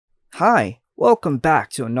Hi, welcome back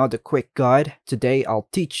to another quick guide. Today I'll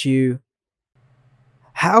teach you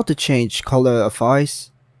how to change color of ice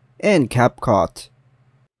in CapCut.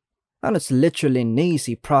 And it's literally an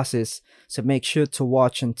easy process, so make sure to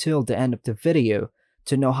watch until the end of the video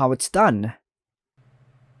to know how it's done.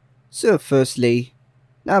 So firstly,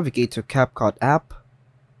 navigate to CapCut app.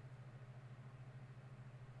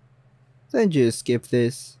 Then just skip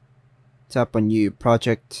this, tap on new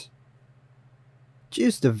project.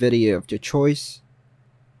 Choose the video of your choice.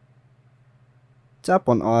 Tap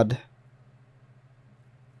on Add.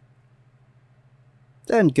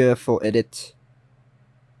 Then go for Edit.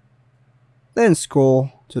 Then scroll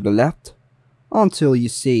to the left until you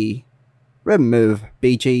see Remove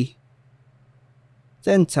BG.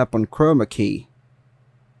 Then tap on Chroma key.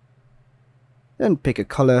 Then pick a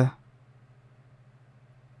color.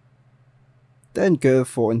 Then go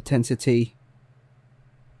for Intensity.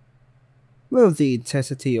 Move the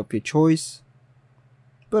intensity of your choice,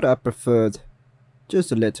 but I preferred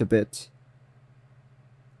just a little bit.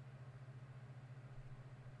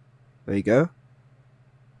 There you go.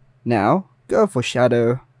 Now go for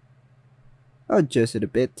shadow, adjust it a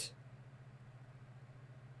bit.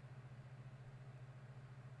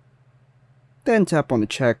 Then tap on the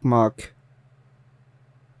check mark.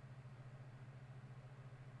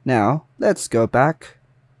 Now let's go back.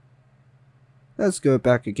 Let's go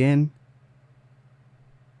back again.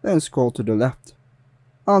 Then scroll to the left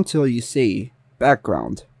until you see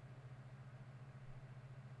background.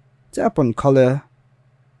 Tap on color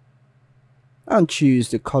and choose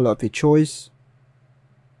the color of your choice.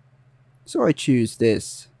 So I choose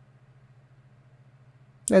this.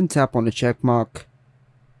 Then tap on the check mark.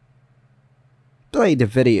 Play the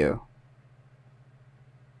video.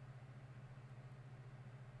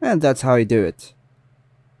 And that's how you do it.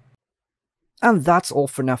 And that's all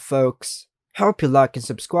for now, folks. Hope you like and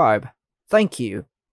subscribe. Thank you.